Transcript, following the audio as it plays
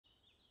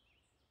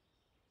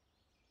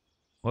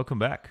Welcome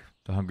back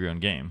to Hungry on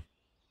Game.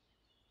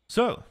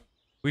 So,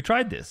 we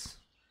tried this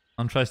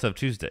on Try Stuff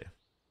Tuesday,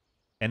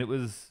 and it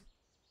was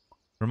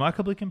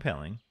remarkably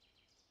compelling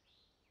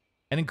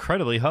and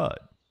incredibly hard.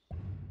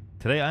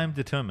 Today I am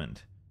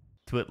determined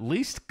to at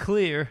least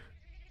clear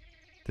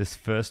this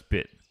first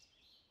bit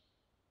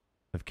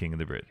of King of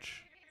the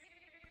Bridge.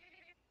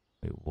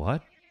 Wait,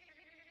 what?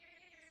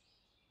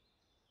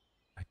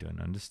 I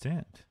don't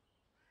understand.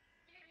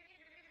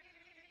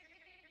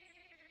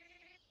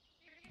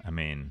 I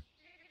mean,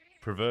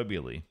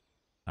 proverbially,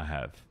 I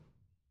have.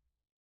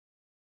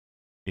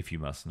 If you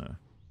must know.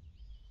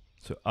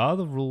 So are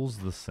the rules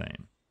the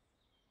same?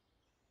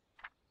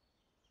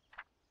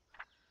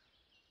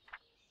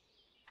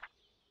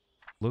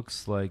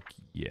 Looks like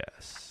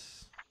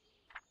yes.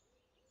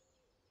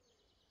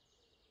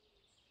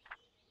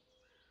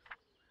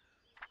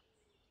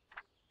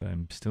 But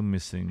I'm still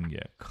missing,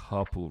 a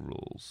couple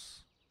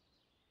rules.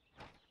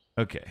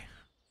 Okay.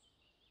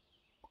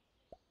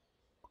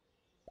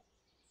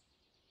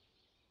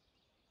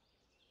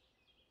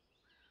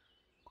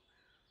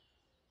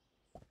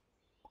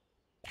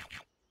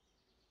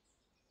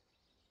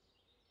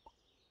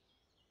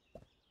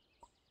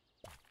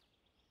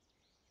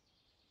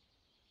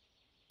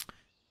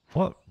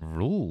 What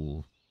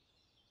rule?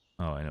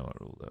 Oh, I know what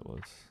rule that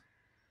was.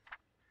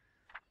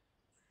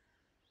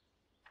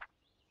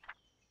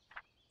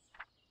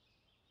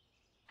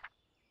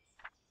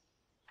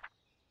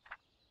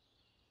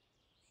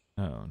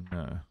 Oh,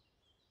 no.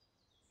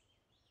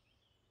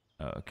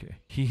 Oh, okay.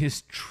 He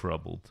is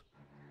troubled.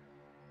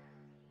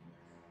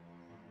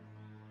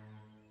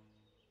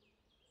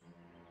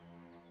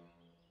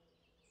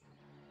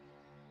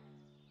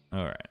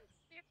 All right.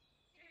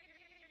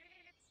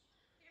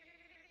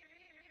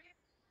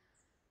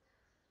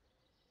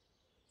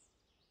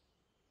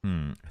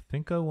 I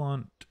think I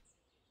want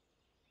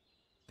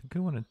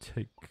to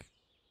take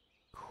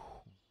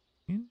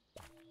queen.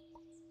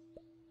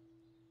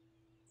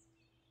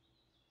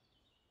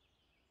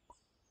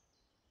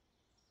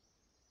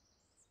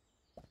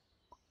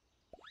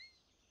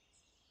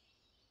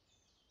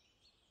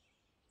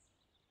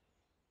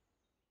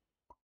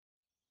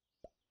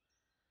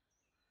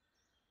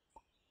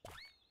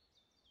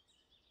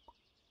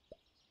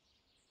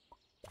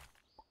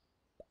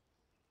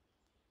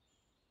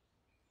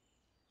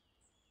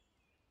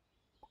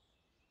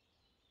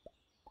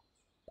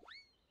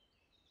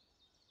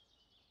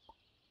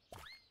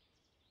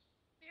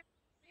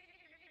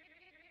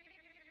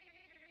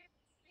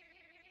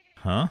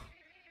 Huh?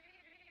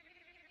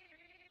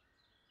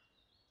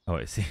 Oh,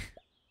 I see.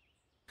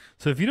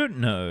 So if you don't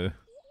know,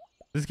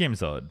 this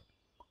game's odd.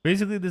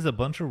 Basically, there's a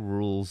bunch of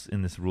rules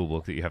in this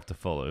rulebook that you have to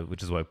follow,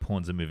 which is why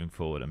pawns are moving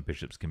forward and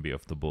bishops can be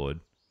off the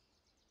board.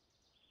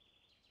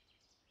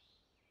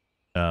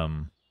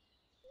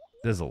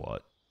 There's a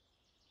lot.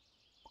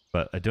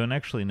 But I don't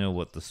actually know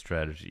what the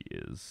strategy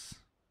is.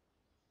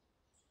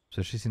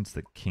 Especially since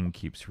the king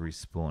keeps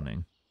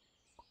respawning.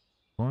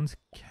 Pawns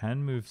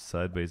can move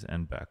sideways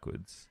and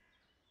backwards.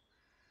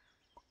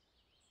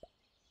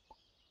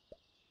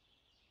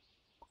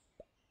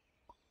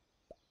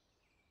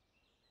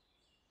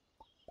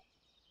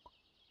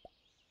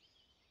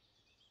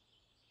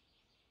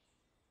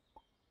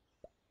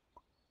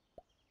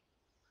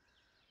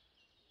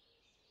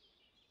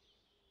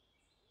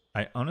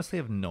 I honestly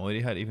have no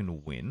idea how to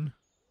even win.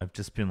 I've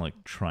just been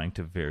like trying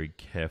to very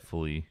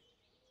carefully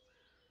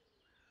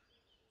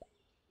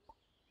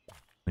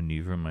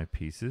maneuver my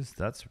pieces.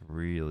 That's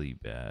really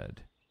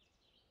bad.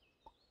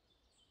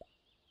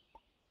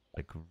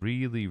 Like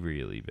really,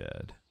 really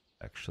bad,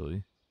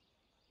 actually.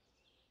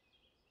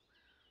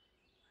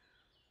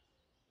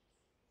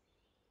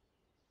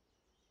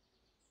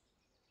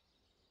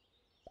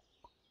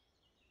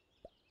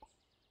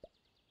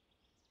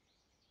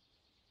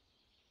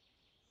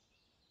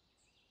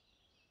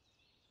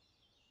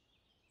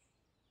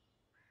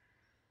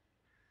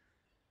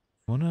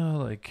 Wanna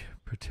like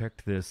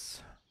protect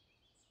this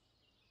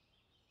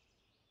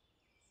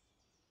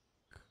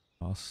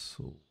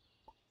castle.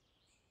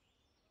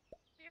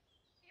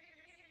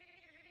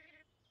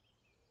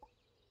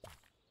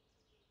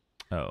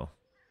 Oh.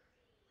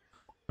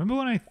 Remember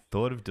when I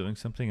thought of doing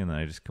something and then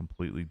I just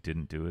completely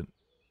didn't do it?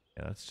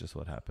 Yeah, that's just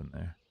what happened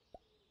there.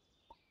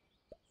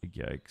 Big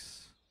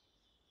yikes.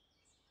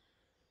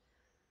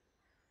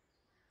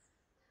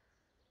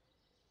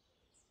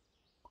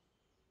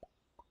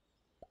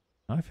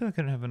 I feel like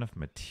I don't have enough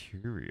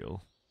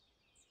material.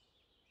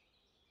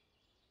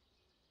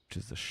 Which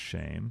is a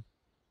shame.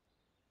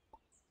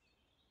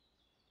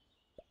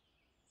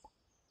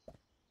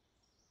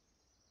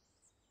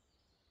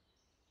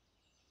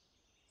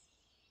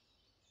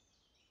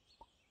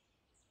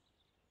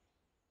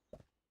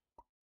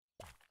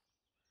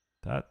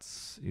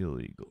 That's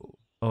illegal.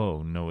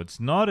 Oh, no,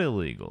 it's not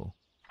illegal.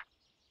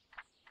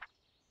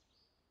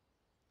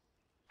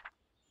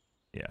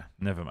 Yeah,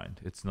 never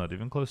mind. It's not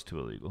even close to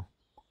illegal.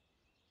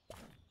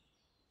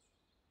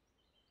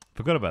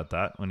 Forgot about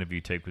that. Whenever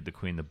you take with the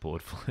queen, the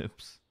board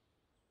flips.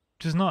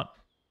 Which is not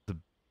the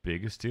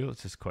biggest deal.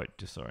 It's just quite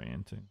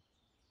disorienting.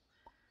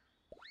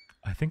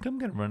 I think I'm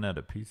going to run out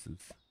of pieces.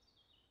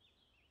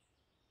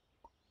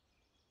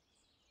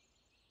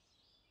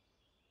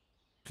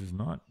 Which is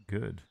not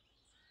good.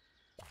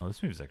 Oh,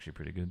 this move's actually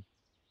pretty good.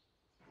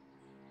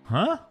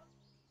 Huh?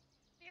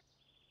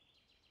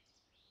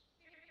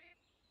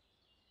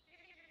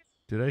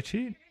 Did I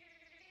cheat?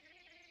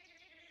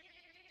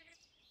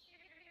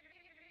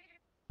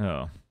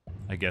 Oh,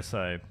 I guess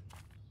I...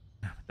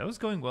 That was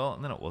going well,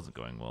 and then it wasn't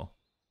going well.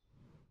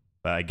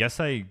 But I guess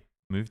I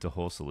moved a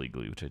horse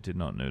illegally, which I did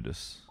not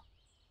notice.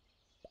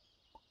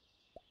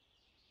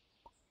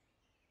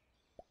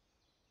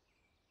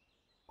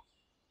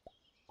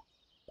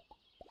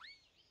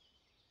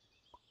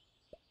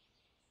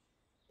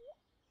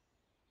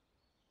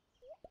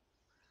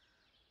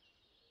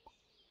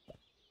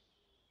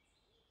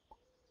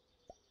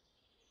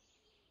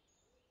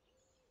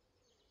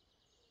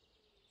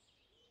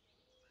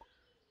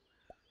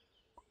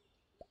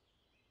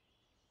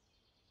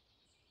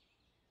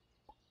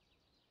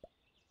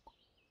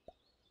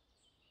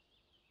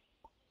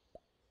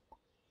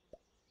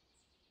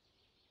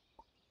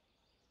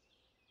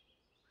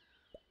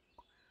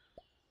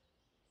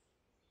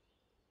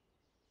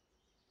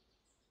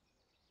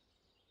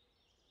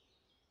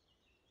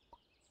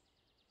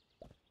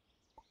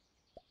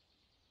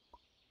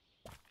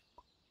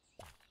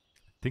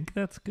 I think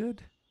that's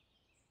good.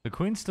 The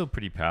queen's still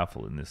pretty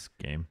powerful in this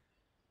game.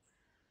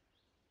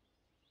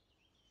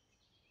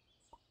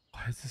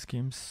 Why is this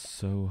game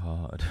so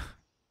hard?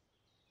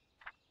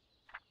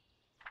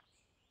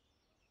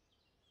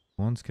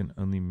 Pawns can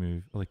only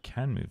move... Well, they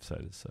can move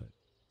side to side.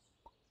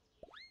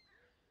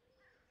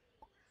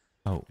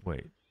 Oh,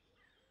 wait.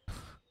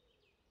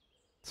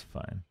 It's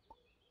fine.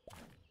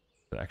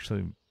 But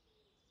actually...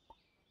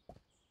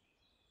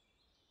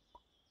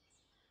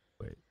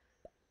 Wait.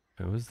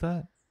 What was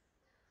that?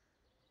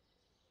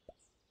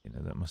 You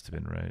know, that must have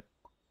been right.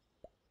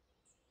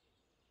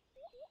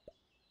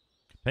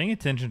 Paying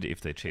attention to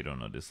if they cheat or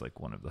not is like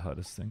one of the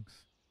hardest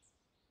things.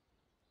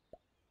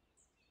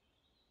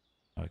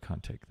 Oh, I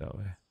can't take that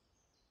way.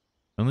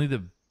 Only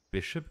the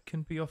bishop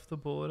can be off the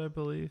board, I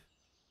believe.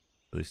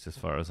 At least as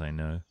far as I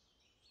know.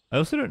 I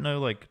also don't know,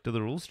 like, do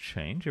the rules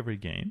change every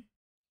game?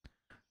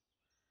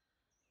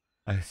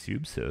 I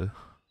assume so.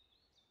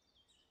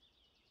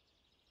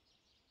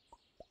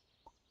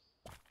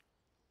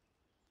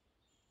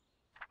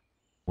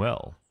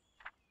 Well,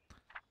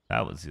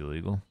 that was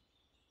illegal.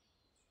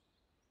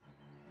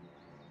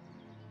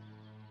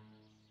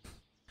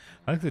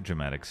 I like the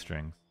dramatic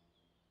strings.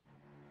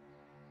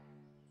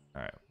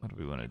 Alright, what do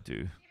we want to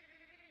do?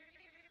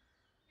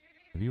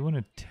 Maybe you want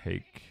to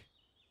take...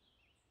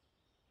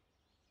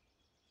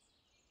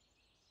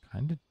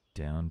 kind of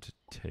down to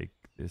take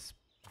this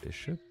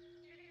bishop?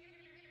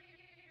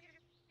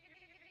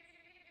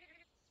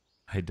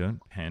 I don't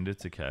pander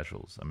to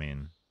casuals. I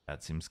mean,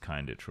 that seems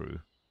kind of true.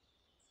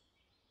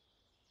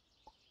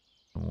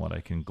 From what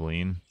I can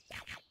glean.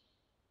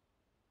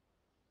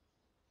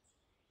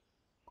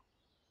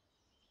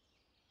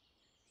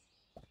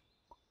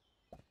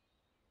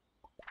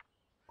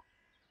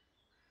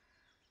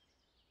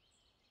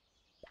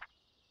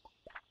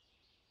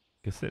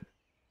 Guess it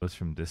goes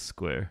from this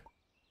square.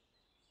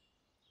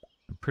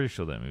 I'm pretty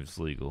sure that move's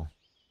legal.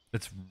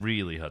 It's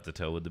really hard to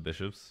tell with the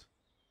bishops.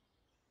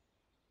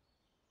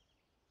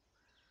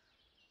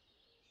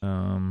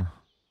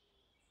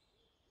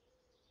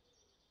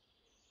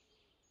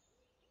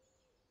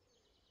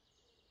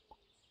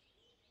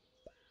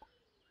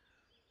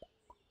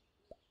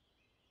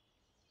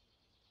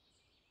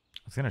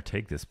 I was gonna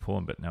take this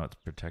pawn, but now it's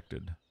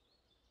protected.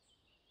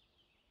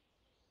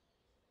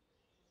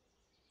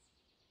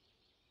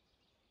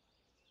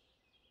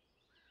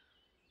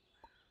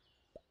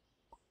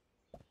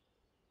 I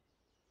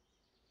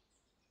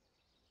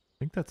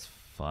think that's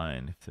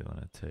fine if they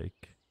want to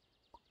take.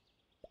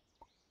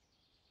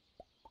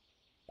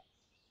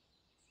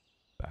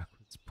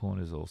 Backwards pawn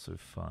is also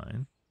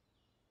fine.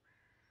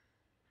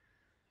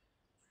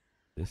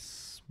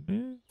 This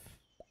move?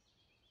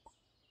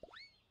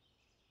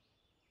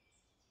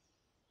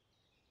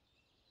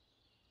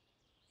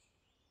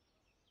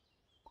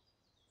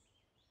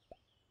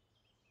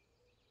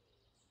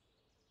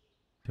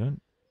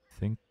 Don't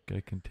think I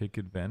can take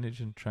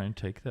advantage and try and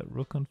take that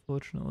rook,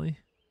 unfortunately.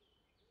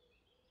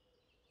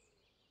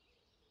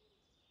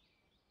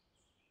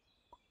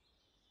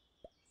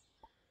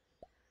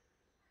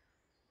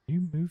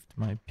 You moved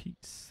my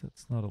piece.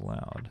 That's not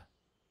allowed.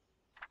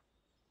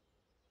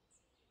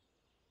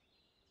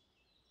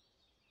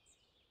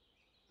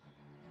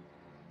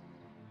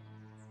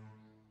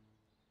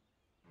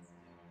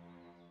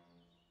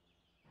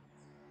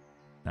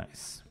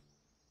 Nice.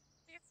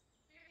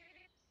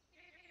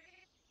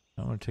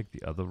 I want to take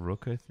the other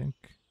rook, I think.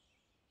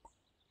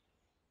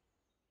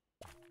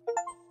 I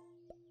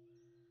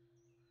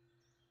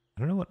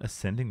don't know what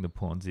ascending the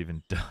pawns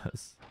even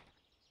does.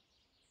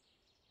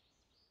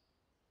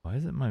 Why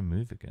is it my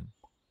move again?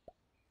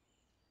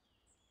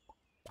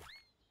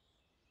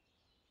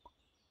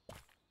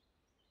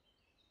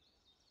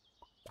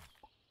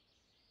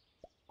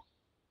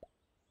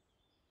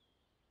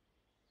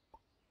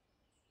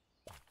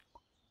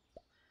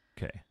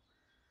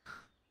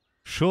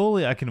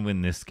 surely I can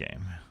win this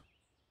game.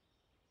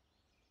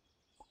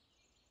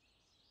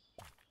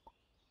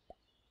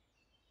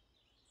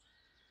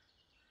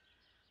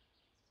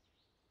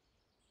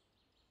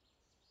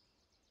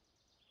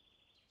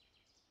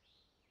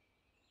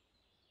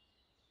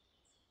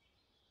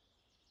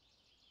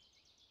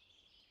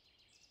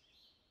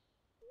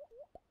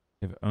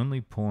 We have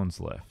only pawns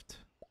left.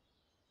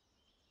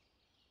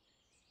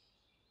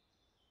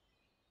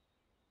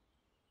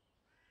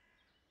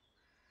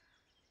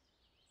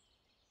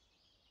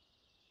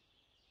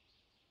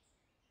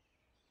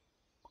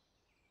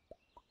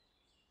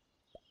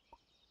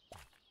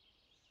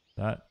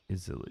 That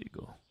is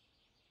illegal.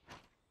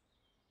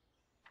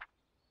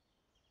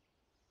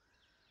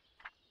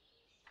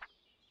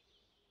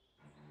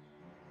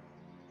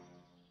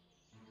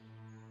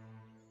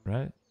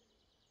 Right?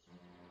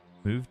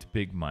 Moved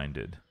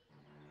big-minded.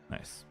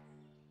 Nice.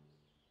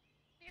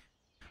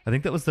 I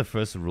think that was the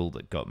first rule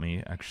that got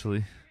me,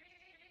 actually.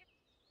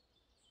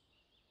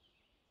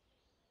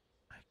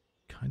 I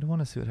kind of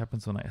want to see what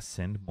happens when I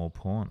ascend more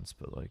pawns,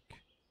 but like...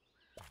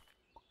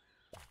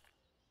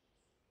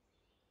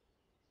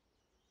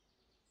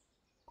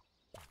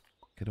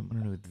 I don't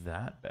want to do it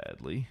that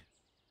badly.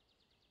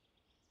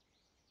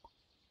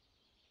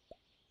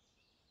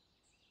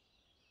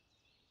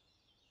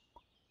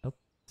 I'll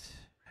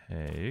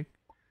take...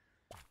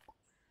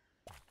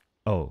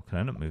 Oh, can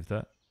I not move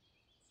that?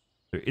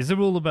 There is a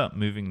rule about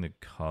moving the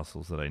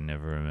castles that I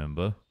never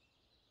remember.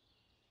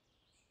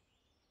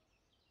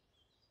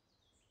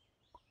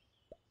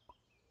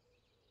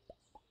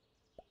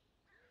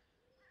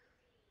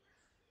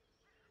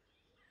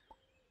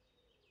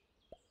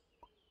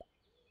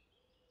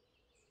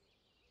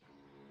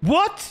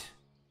 What?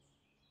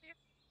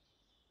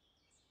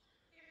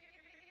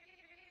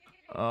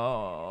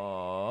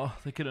 Oh,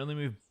 they can only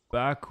move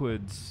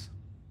backwards.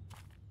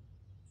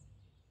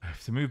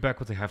 If they move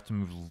backwards, they have to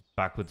move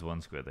backwards one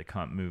square. They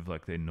can't move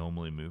like they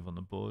normally move on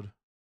the board.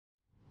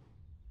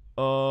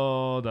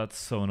 Oh, that's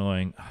so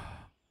annoying.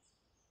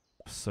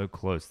 So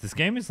close. This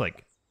game is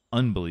like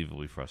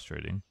unbelievably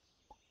frustrating,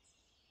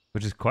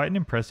 which is quite an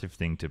impressive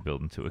thing to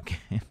build into a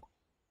game.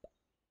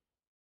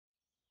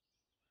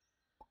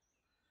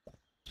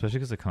 Especially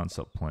because I can't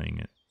stop playing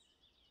it.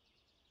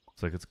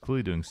 It's like it's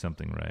clearly doing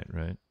something right?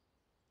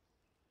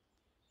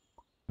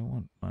 I don't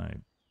want my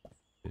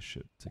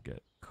bishop to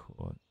get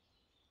caught.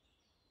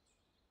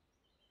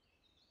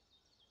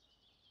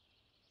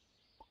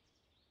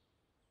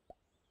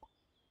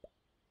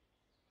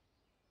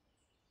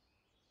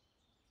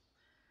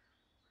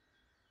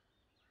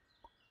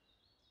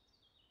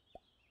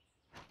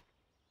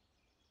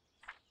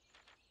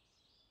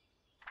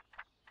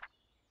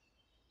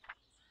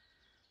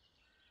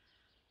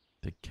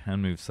 They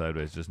can move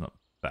sideways, just not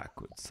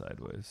backwards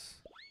sideways.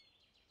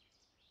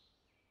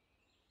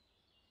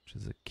 Which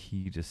is a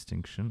key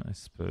distinction, I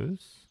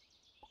suppose.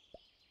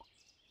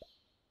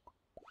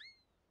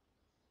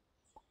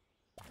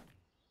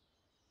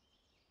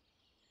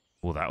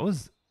 Well, that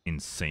was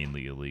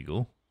insanely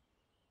illegal.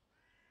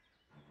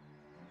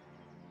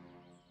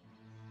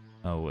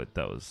 Oh, wait,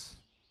 that was...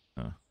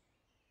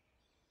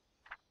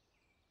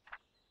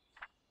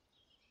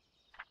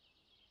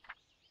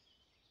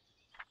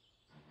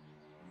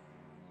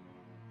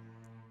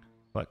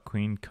 Black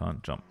queen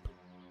can't jump.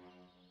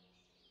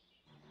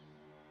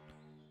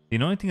 The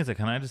annoying thing is that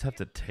can I just have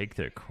to take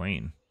their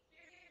queen?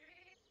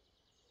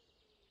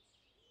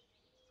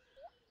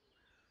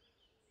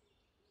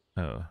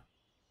 Oh.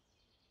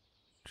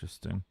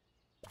 Interesting.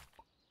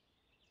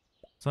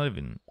 It's not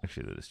even...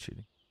 Actually, that is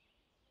cheating.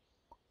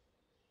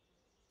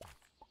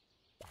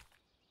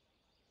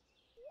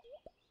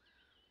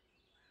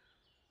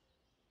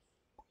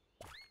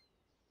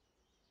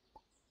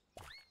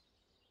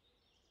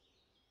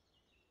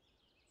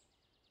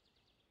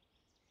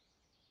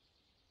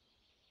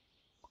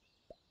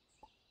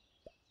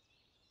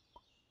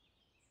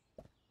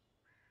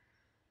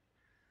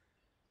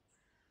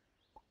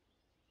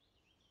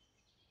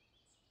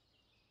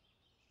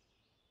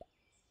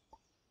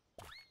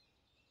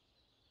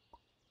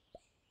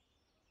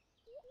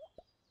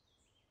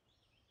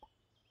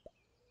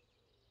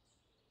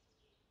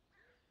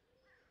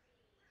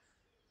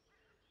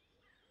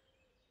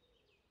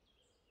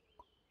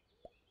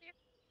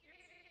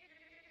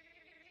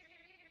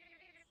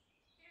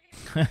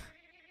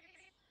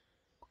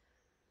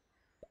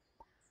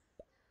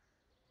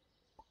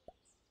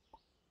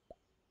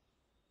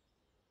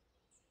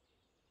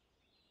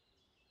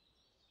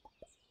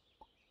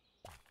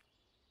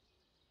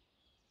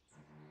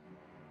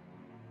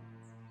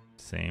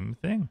 Same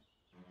thing.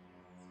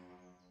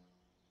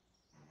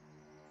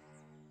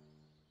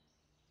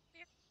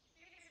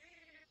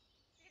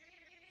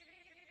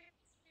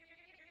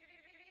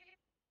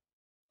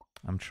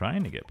 I'm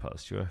trying to get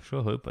past you. I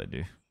sure hope I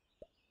do.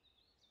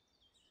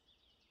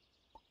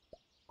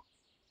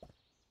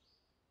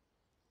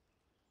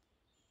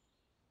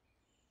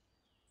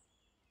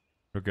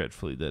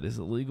 Regretfully, that is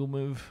a legal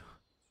move.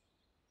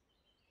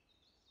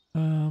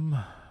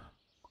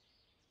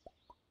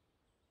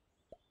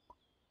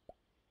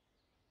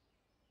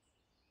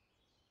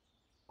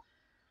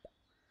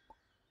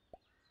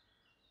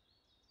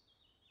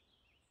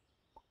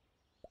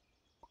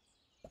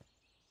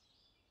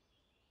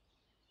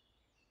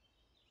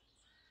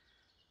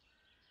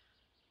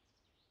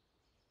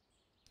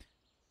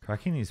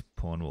 Cracking these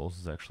pawn walls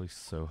is actually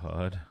so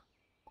hard.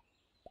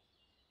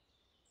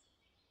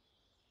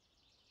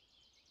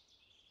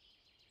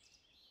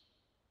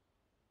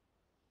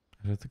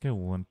 I don't think I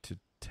want to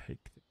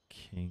take the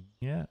king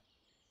yet.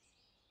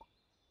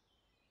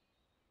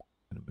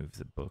 I'm gonna move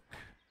the book.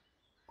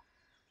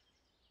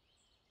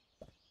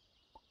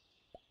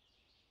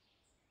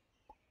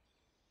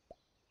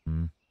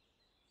 Hmm.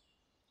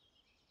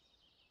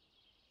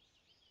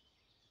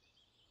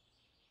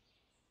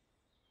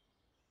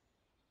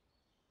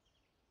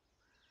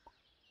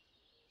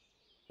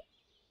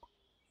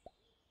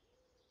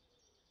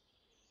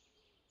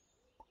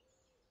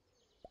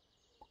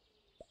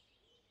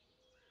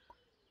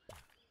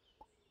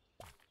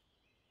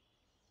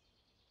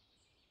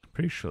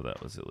 Pretty sure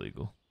that was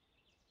illegal.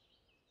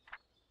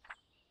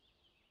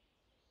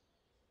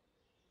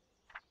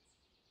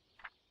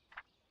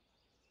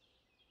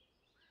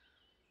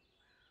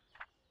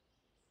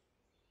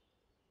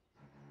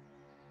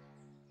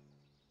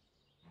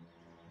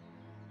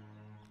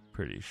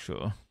 Pretty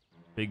sure.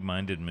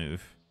 Big-minded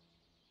move.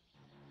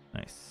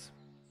 Nice.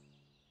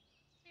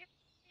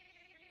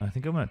 I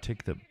think I'm gonna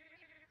take the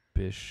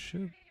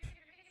bishop.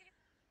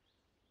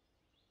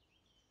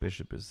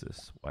 Bishop is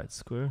this white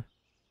square.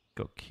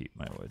 Go keep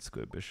my white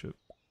square bishop.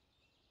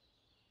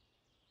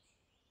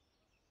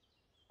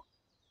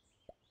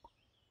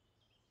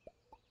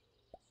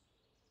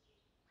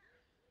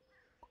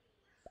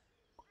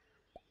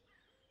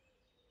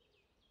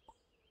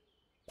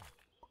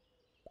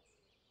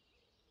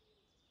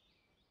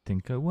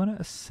 Think I want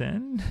to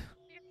ascend?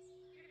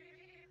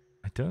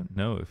 I don't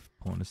know if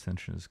pawn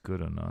ascension is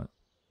good or not.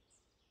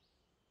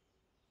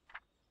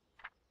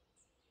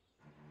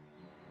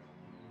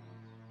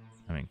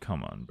 I mean,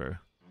 come on, bro.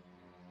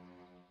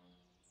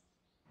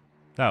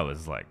 That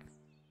was like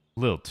a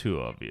little too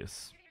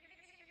obvious.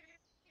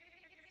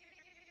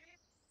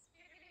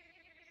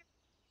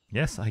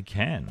 Yes, I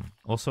can.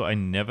 Also, I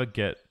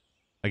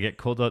get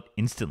called out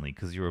instantly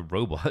because you're a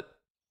robot.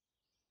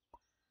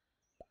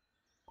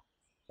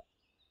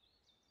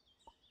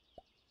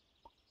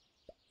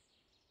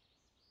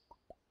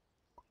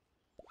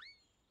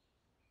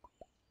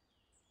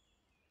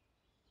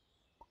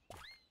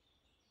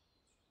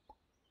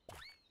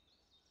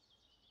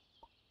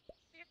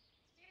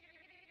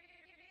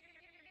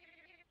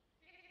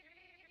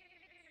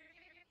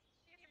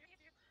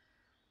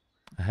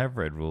 I have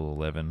read Rule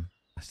 11.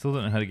 I still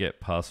don't know how to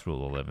get past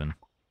Rule 11.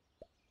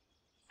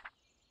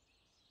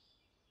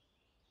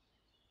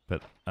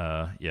 But,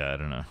 yeah, I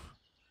don't know.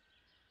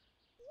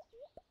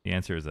 The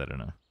answer is I don't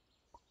know.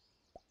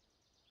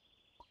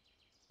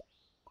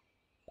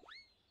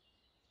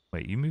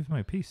 Wait, you moved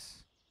my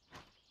piece.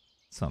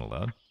 It's not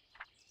allowed.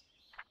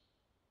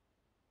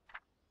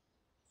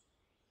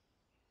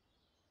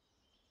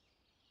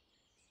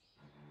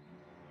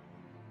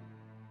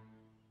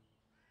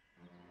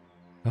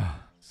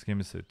 This game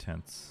is so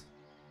tense.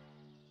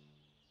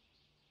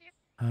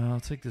 I'll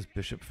take this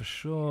bishop for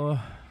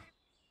sure.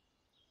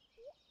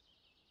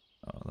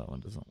 Oh, that one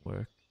doesn't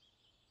work.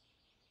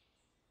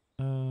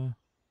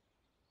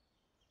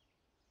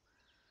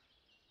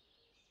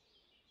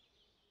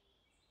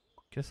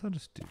 Guess I'll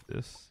just do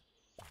this.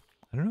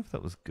 I don't know if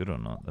that was good or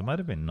not. That might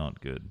have been not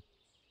good.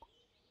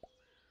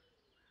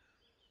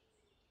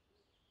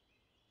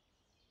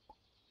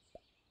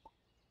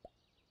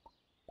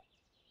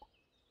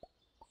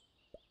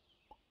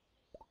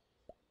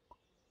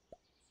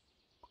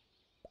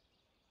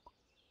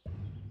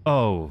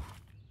 Oh.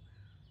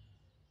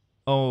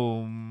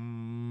 Oh,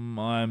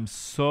 I'm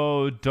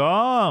so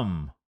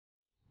dumb.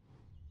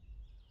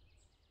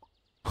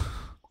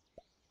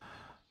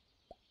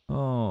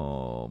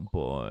 Oh,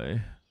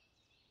 boy.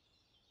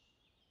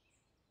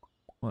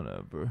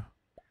 Whatever.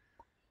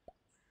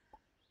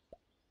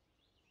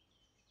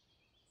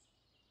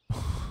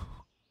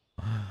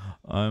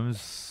 I'm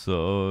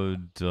so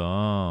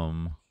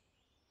dumb.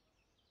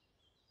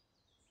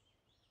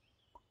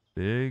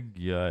 Big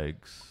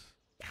yikes.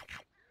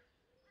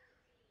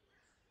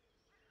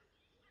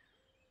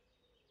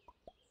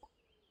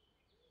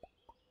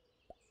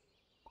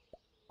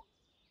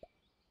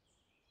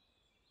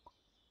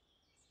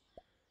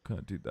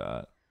 Can't do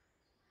that.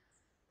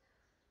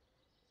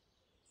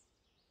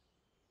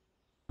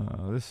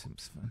 Oh, this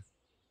seems fun.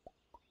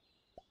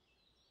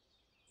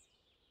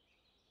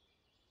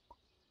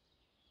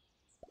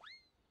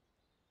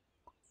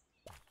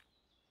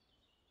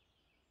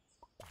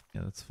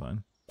 Yeah, that's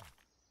fine.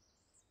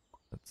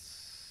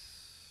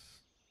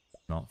 That's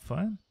not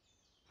fine.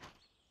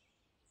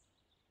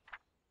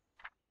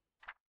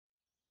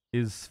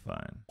 Is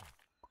fine.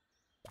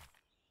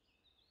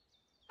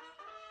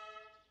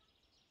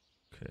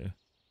 Okay.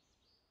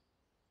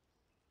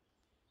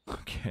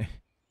 Okay.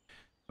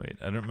 Wait,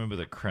 I don't remember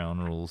the crown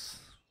rules.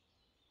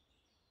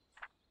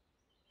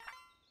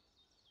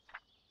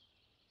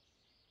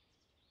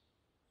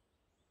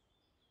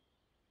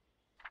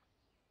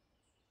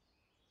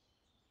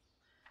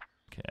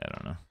 Okay, I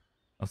don't know.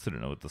 I also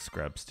don't know what the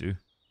scraps do.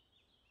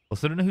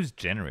 Also, I don't know who's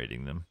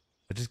generating them.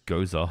 It just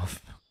goes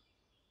off.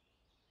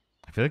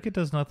 I feel like it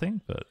does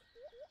nothing, but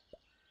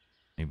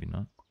Maybe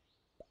not.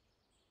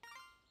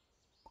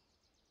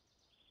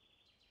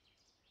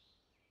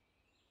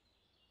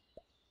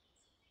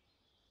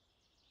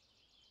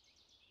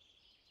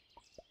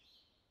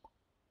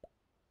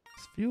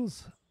 This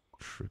feels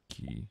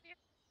tricky.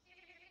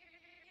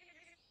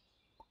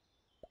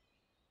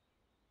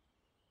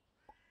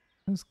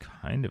 It's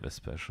kind of a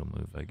special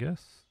move, I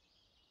guess.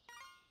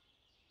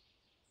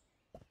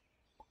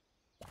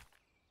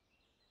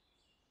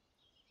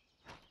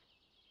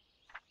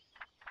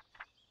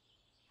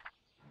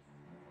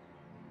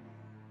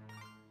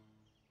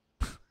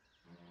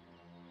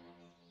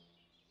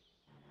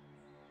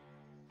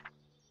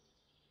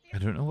 I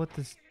don't know what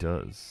this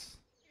does,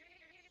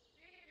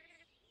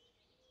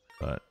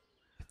 but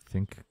I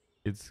think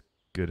it's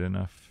good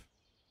enough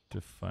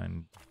to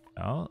find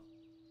out.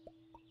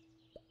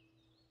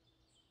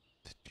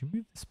 Did you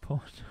move this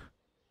pawn?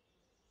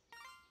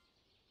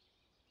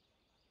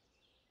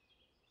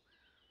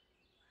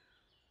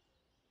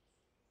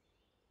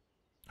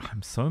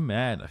 I'm so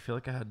mad. I feel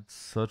like I had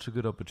such a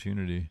good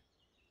opportunity.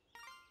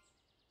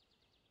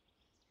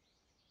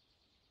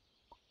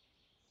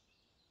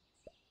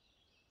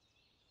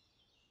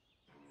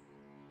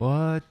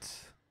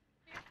 What?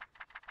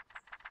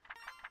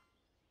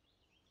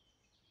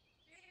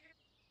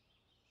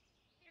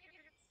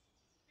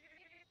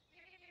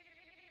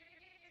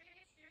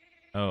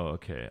 Oh,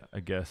 okay. I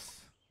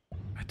guess.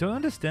 I don't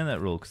understand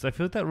that rule because I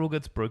feel like that rule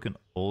gets broken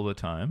all the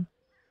time.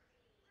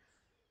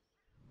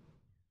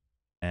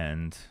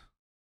 And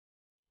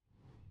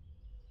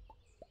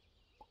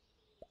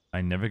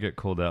I never get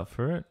called out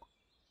for it.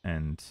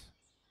 And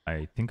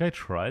I think I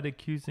tried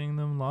accusing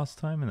them last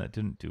time and that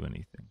didn't do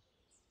anything.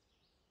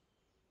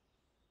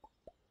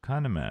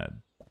 Kind of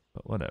mad,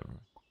 but whatever.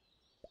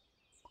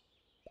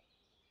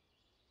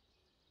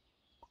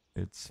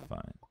 It's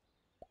fine.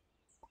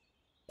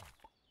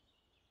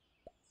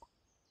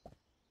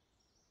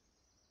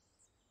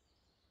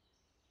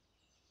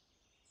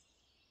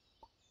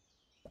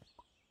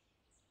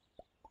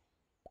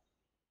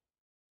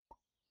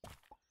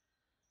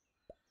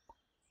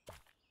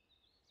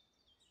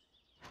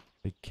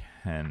 They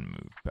can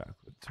move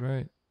backwards,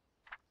 right?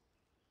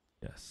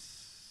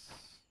 Yes.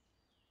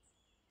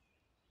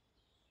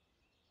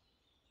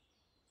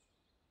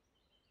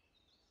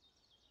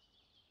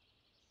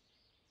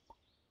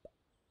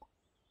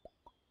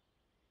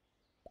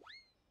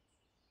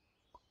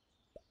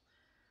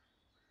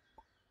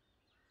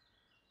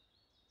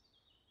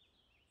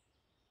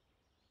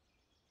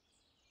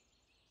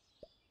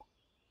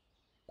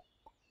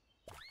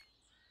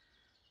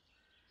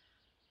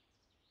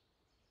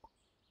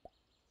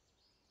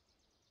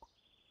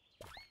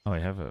 Oh, I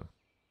have a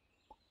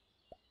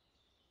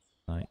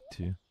knight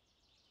too.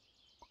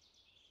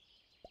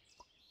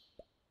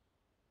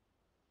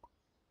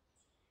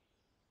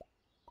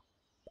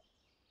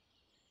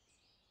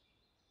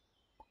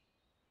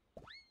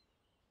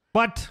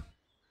 What?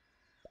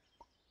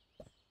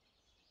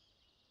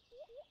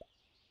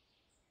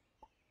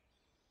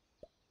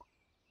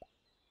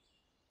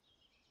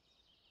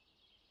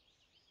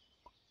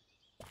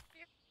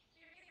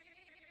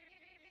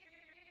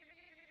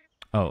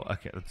 Oh,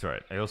 okay, that's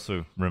right. I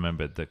also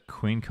remembered that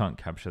queen can't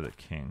capture the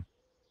king.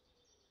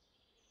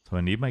 So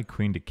I need my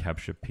queen to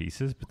capture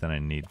pieces, but then I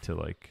need to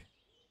like...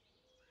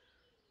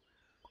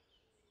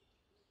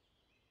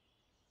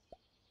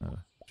 Oh,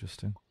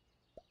 interesting.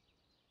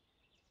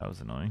 That was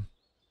annoying.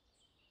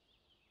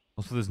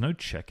 Also, there's no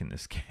check in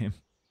this game.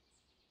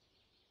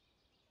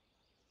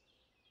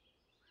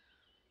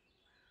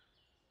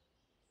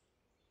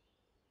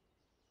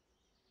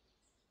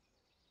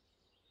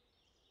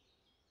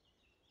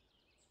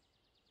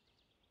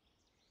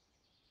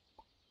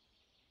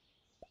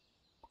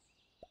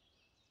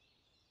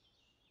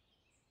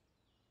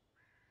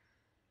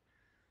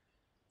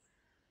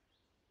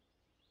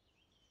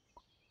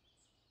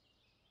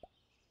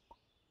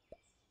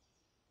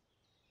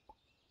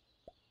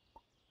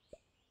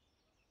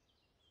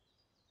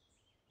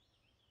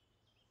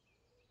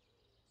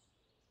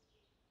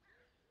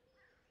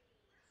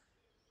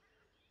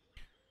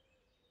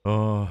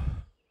 Oh.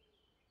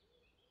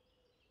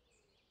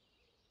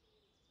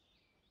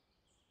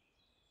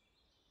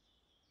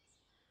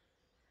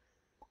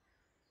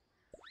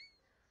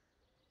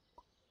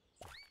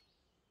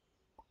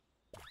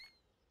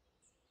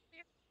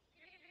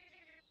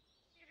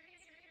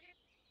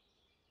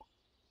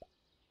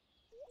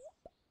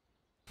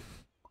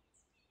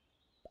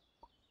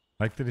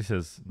 Like that he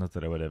says, not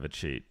that I would ever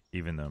cheat,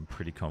 even though I'm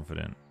pretty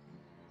confident.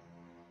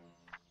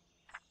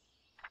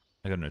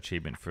 I got an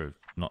achievement for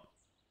not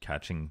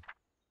catching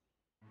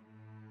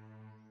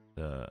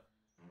the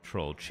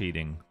troll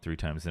cheating 3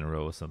 times in a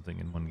row or something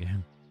in one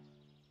game.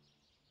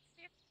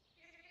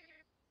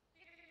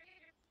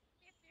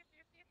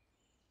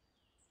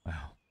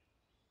 Wow.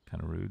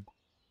 Kind of rude.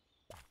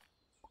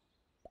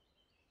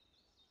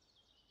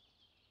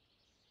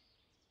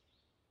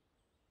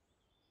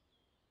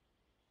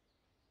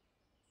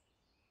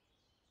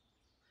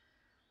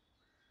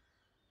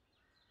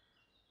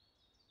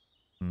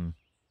 Hmm.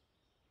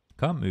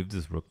 Can't move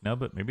this rook now,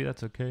 but maybe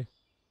that's okay.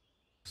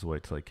 Just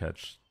wait till I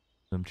catch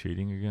them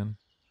cheating again.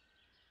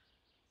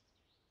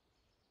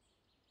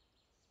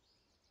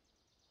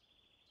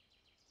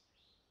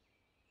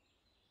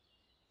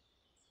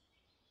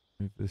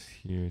 Move this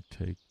here,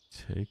 take.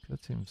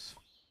 That seems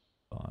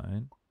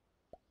fine.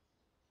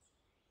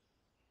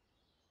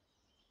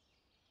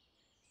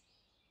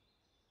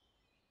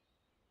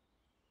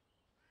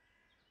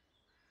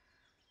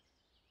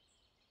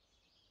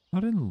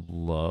 Not in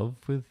love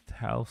with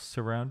how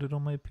surrounded all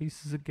my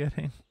pieces are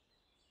getting.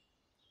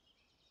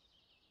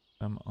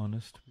 I'm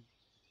honest.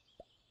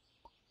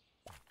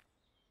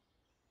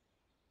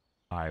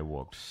 I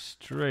walked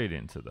straight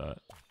into that.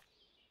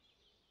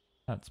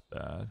 That's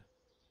bad.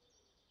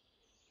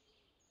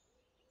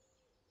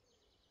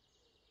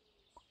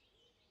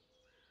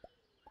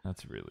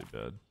 That's really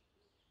bad.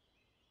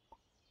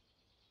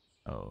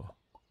 Oh.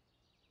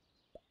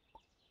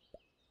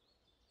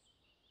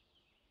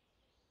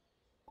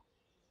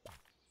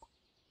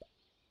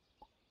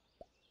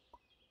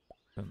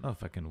 Don't know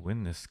if I can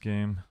win this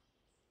game.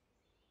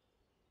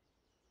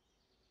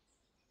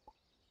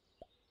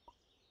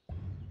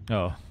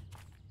 Oh.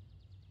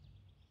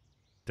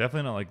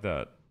 Definitely not like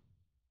that.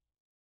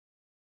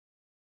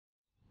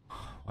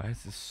 Why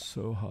is this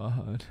so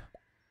hard?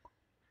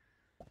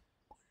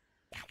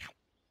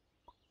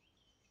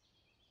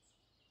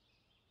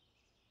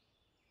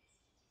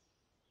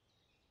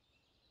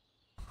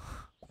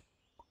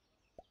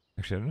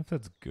 Actually, I don't know if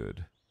that's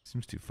good.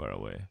 Seems too far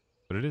away.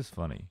 But it is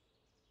funny.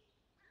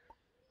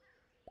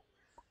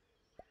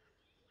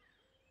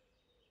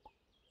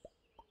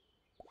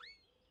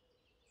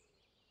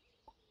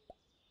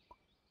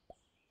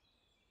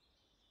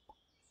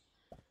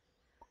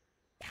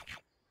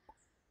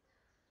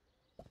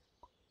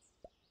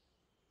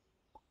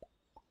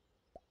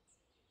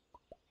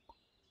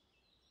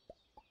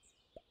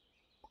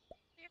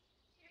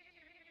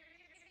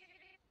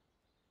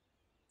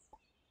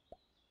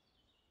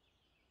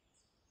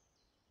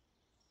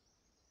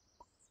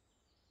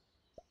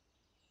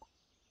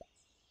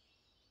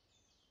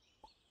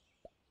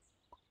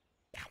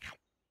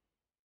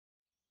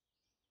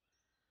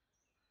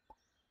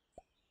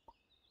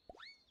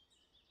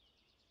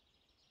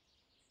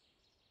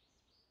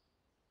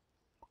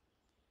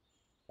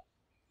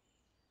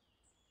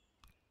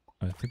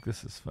 I think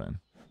this is fine.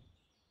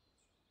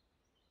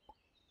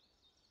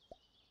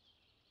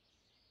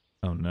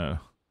 Oh no.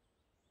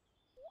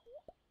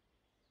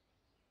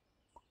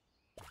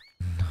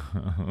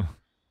 No.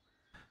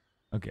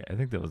 Okay, I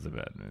think that was a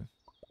bad move.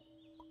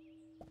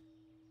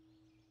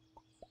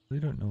 I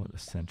really don't know what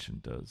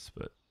Ascension does,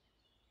 but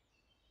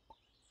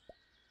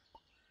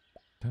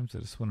sometimes I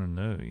just want to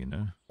know, you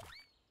know?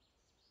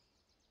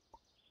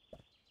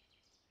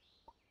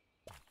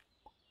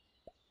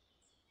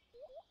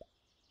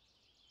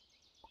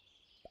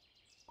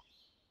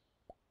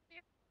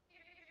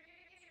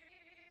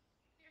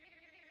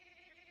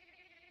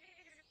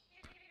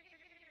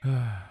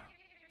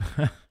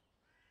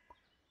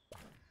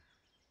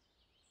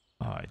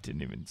 Oh, I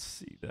didn't even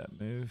see that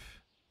move.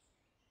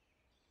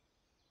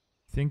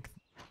 I think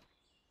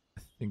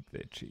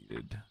they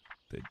cheated.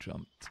 They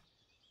jumped.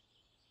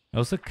 I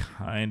also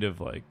kind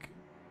of like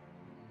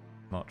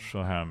not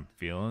sure how I'm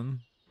feeling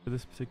for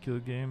this particular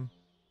game.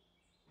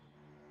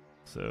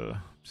 So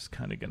I'm just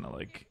kind of gonna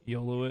like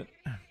YOLO it.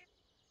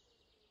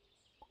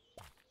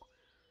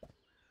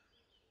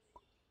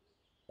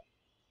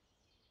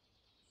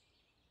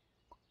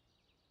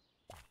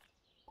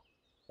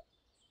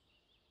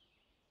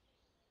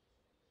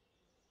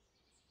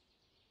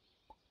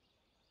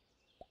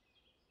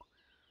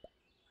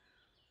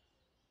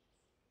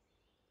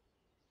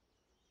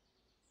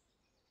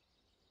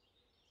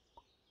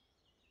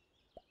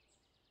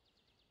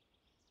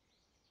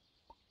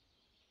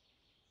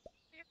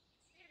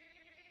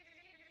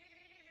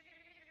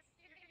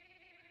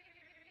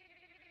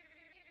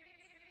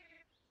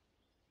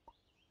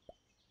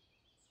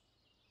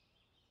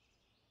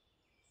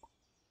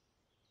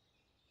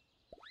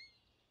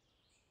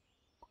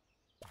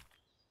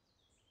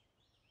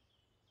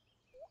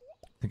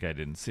 I think I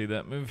didn't see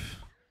that move.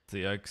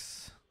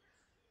 Yikes.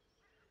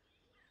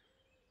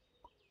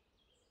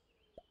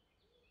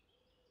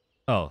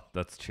 Oh,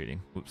 that's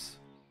cheating. Oops.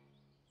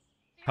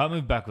 How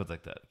move backwards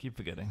like that? Keep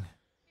forgetting.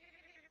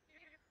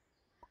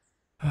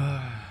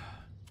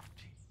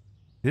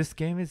 This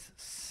game is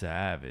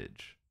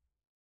savage.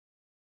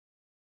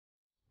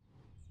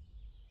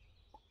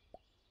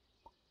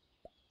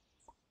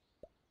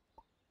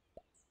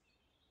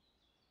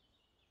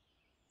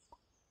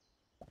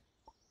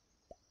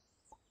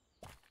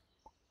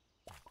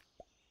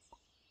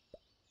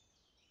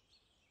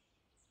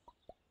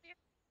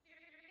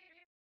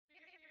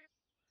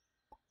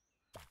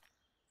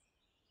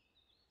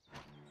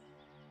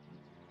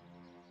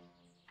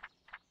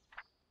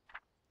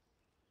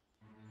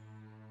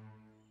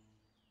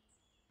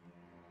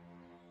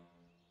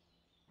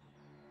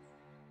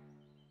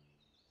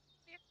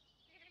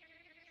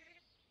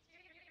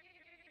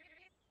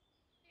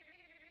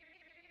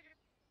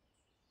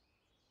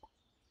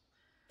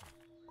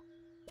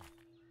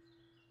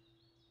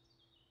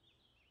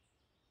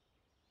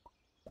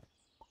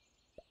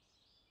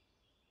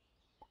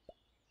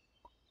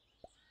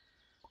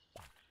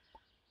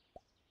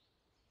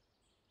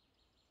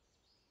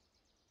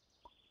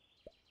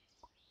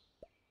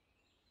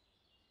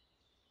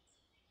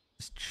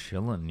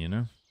 chilling, you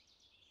know?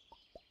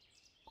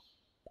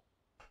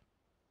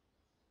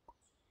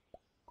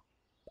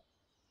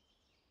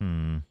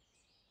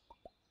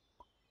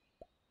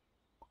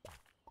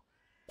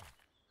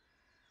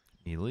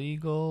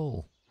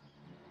 Illegal.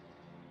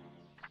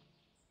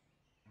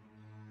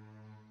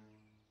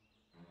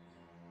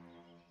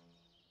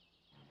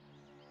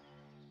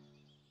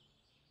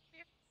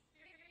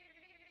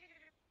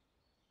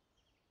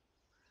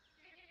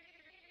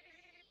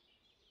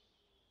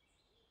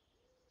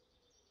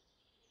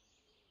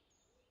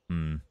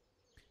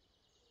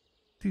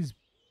 These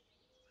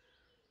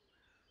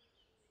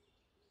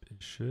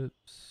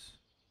bishops.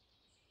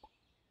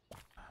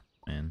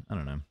 Man, I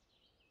don't know.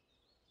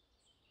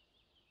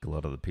 A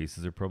lot of the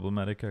pieces are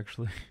problematic,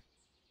 actually.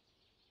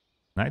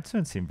 Knights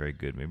don't seem very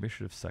good. Maybe I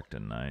should have sacked a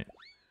knight.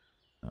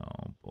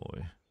 Oh,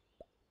 boy.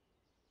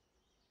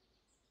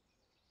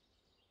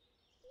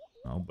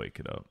 I'll wake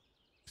it up.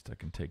 At least I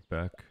can take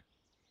back.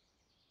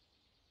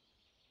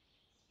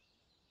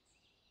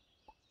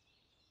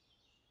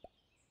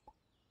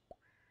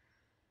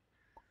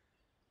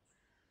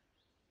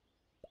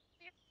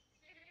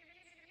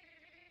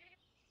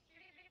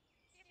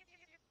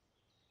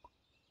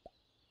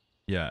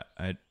 Yeah,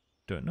 I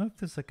don't know if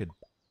there's like an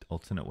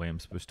alternate way I'm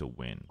supposed to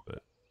win,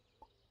 but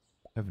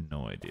I have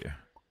no idea.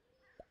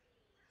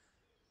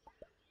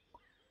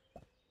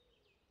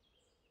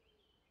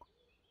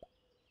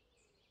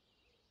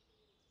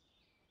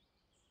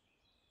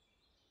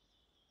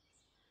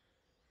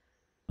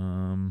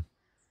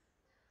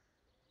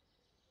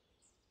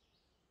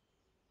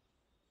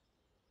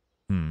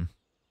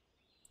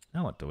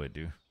 Now what do I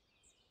do?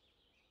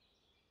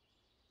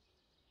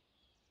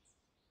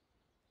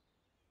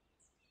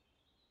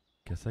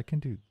 Guess I can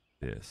do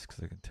this,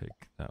 because I can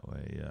take that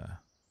way, yeah.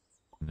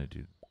 I'm gonna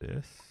do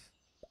this.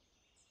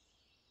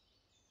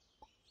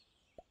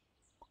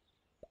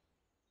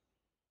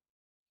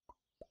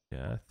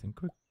 Yeah, I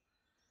think we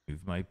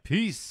move my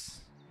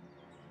piece.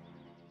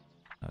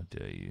 How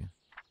dare you?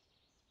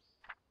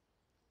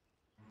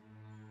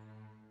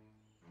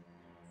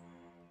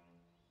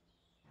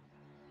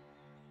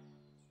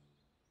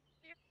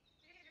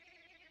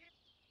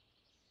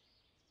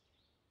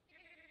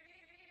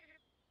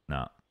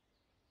 Nah.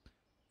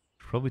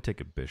 Should probably take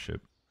a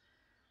bishop.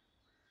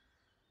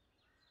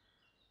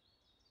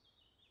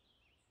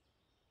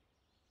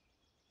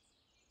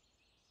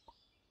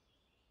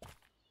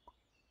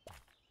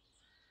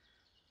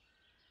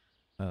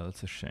 Oh,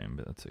 that's a shame,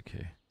 but that's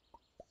okay.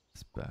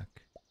 It's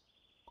back.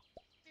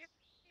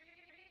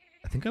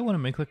 I think I want to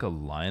make like a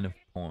line of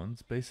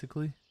pawns,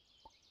 basically.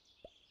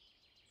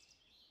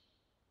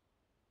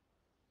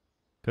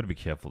 Gotta be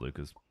careful though,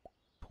 because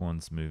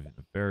pawns move in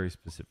a very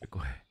specific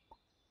way.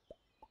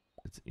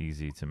 It's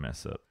easy to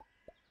mess up.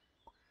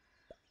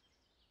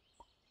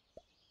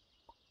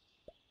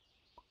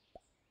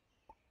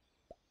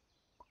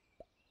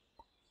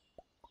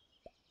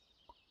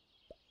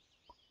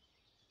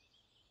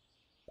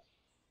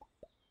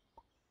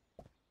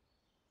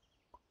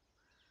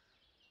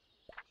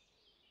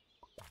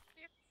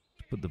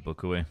 Put the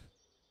book away.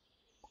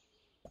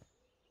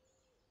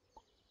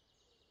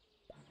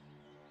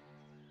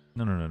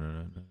 No, no, no, no,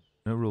 no, no.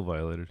 No rule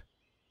violated.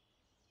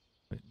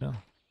 Wait, no.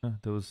 No,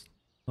 that was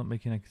not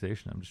making an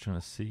accusation. I'm just trying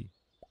to see.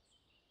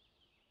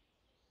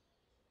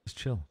 Just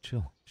chill,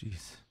 chill.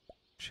 Jeez.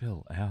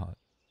 Chill out.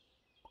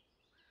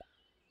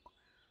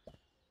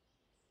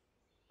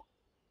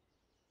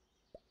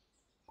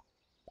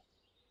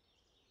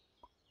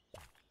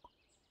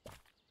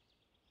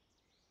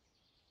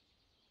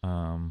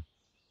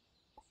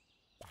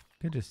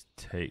 I could just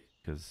take,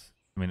 because,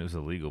 I mean, it was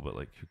illegal, but,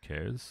 like, who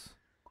cares?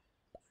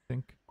 I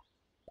think.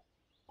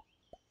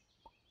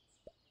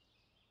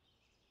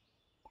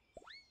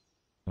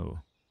 Oh.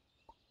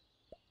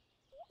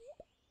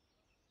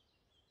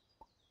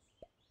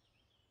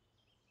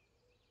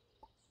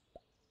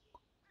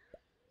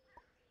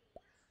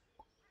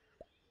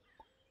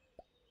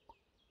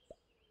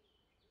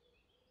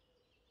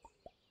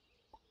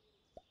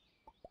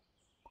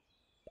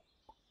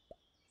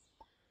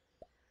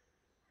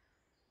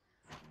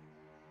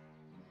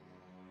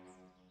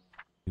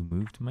 You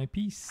moved my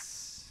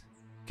piece.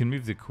 You can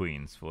move the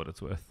queens for what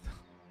it's worth.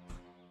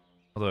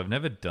 Although I've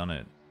never done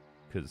it,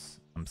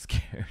 because I'm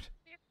scared.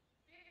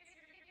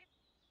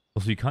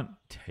 Also, you can't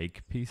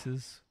take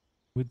pieces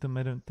with them,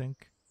 I don't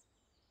think.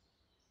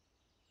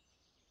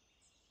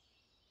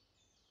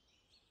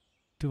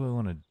 What do I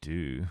want to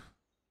do?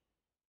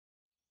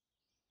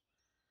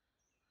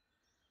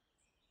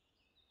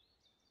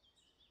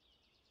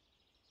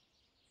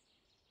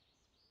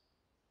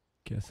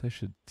 Guess I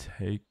should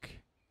take...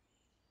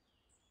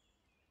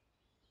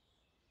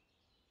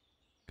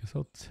 Guess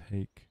I'll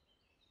take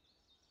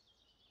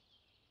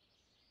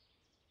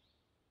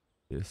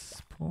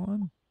this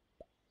pawn.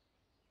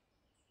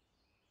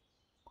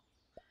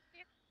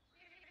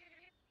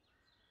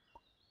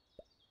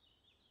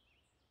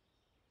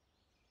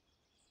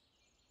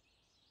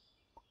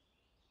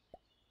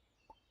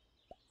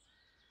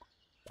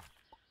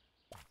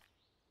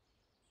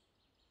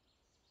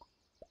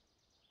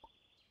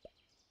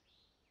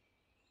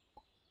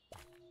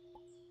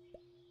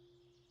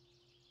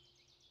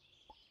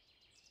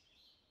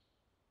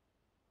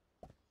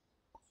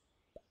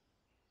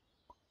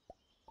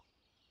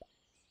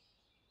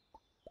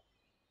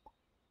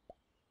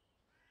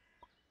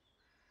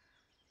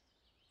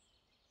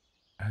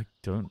 I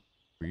don't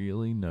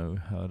really know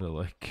how to,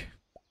 like,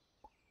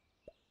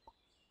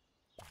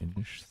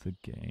 finish the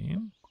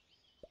game.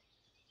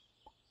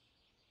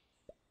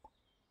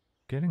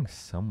 Getting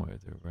somewhere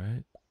though,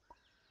 right?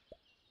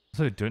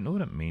 So I don't know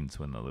what it means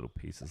when the little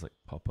pieces, like,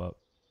 pop up.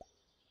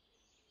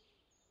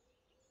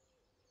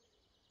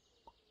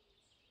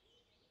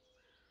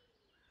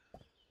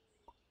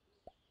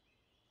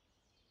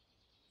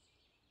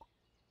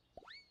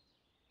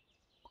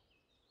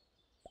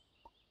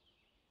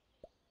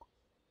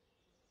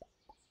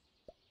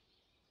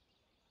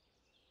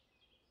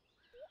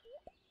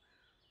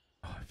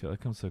 Oh, I feel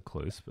like I'm so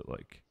close, but,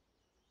 like,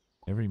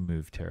 every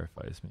move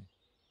terrifies me.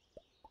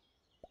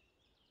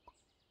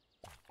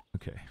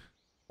 Okay.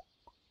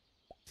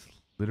 It's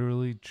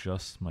literally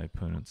just my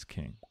opponent's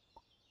king.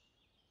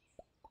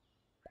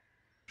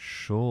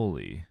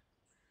 Surely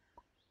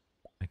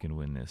I can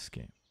win this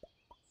game.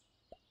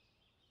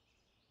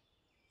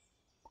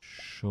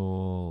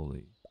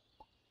 Surely.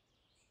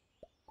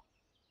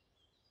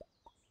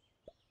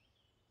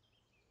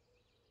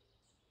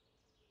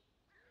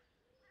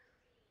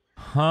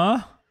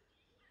 Huh?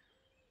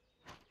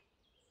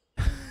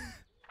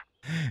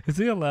 Is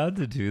he allowed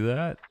to do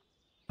that?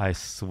 I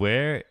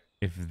swear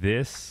if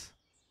this...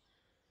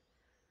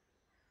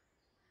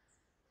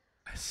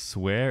 I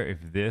swear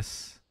if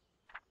this...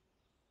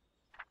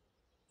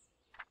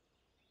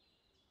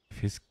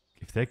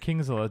 If their king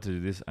is allowed to do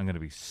this, I'm going to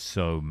be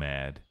so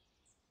mad.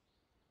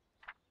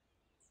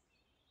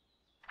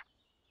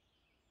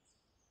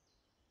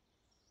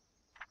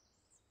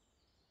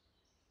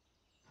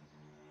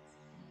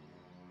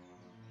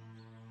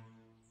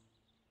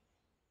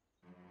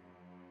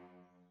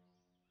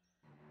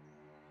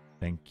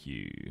 Thank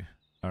you.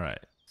 All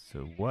right.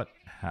 So what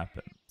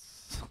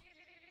happens?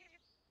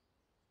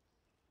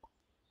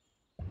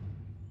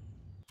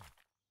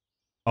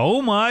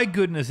 Oh my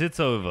goodness, it's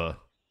over.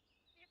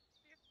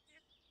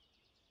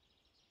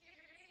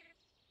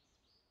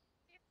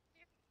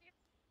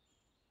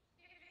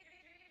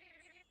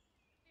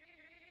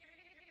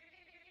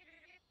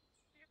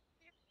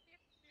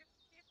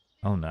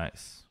 Oh,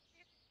 nice.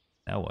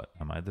 Now what?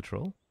 Am I the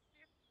troll?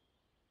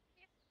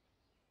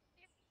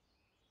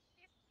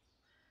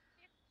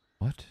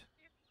 What?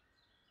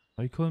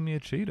 Why are you calling me a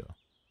cheater?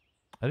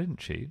 I didn't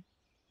cheat.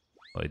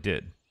 Well, I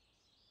did.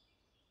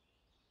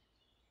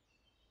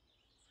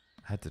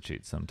 I had to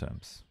cheat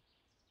sometimes.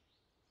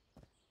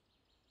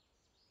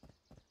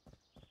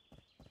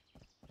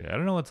 Yeah, I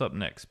don't know what's up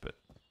next, but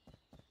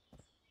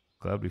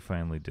glad we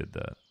finally did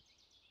that.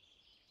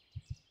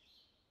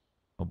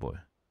 Oh boy.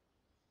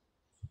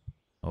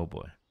 Oh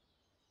boy.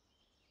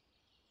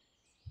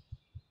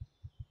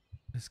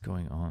 What is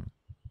going on?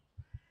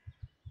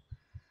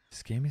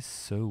 This game is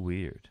so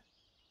weird.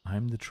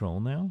 I'm the troll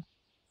now?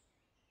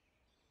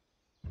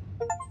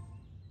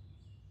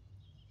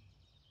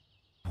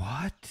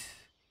 What?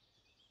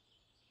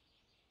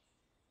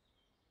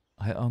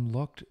 I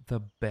unlocked the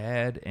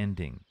bad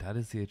ending. That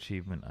is the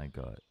achievement I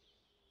got.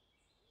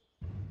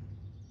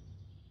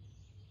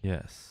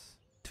 Yes.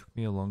 Took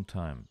me a long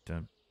time.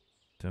 Don't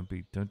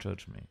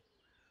judge me.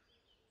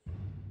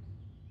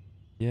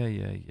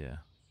 Yeah.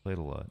 Played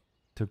a lot.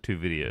 Took 2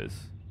 videos.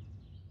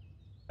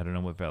 I don't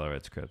know what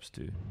Valorant scraps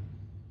do.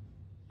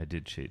 I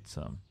did cheat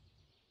some.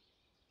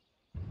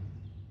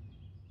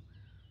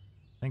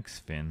 Thanks,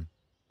 Finn.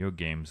 Your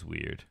game's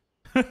weird.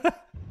 I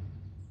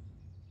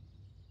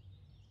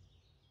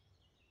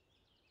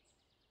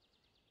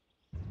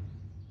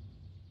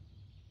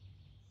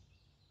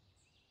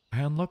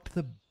unlocked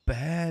the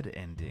bad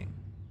ending.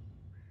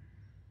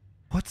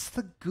 What's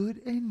the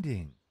good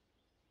ending?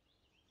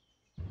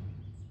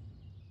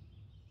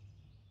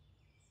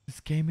 This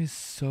game is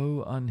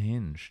so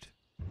unhinged.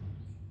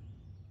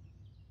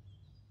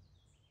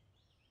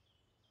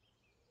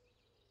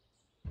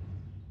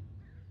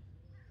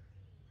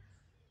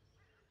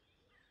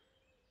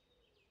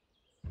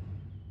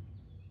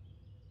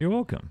 You're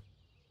welcome.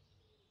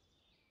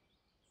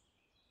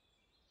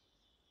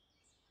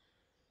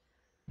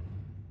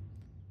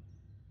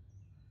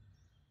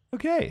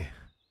 Okay.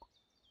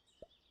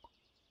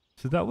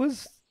 So that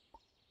was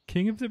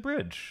King of the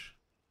Bridge.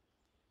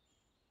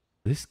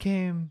 This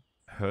game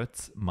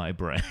hurts my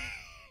brain.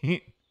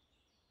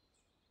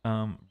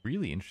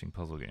 Really interesting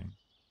puzzle game.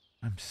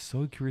 I'm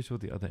so curious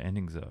what the other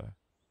endings are.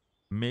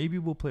 Maybe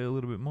we'll play a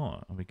little bit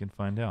more and we can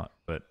find out.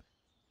 But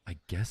I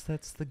guess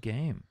that's the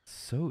game.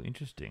 So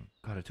interesting.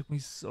 God, it took me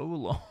so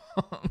long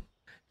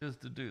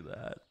just to do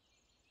that.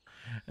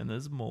 And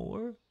there's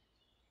more.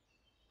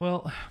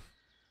 Well,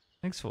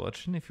 thanks for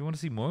watching. If you want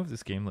to see more of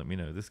this game, let me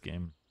know. This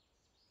game,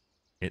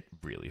 it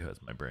really hurts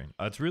my brain.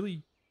 It's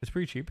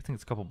pretty cheap. I think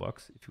it's a couple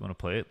bucks if you want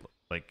to play it.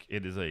 Like,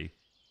 it is a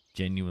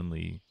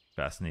genuinely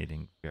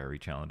fascinating, very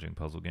challenging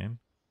puzzle game.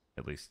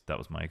 At least that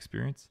was my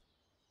experience.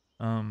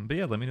 But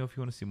yeah, let me know if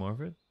you want to see more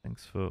of it.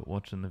 Thanks for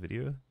watching the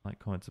video. Like,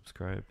 comment,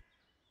 subscribe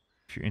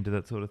if you're into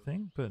that sort of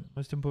thing. But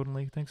most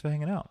importantly, thanks for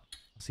hanging out.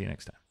 I'll see you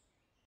next time.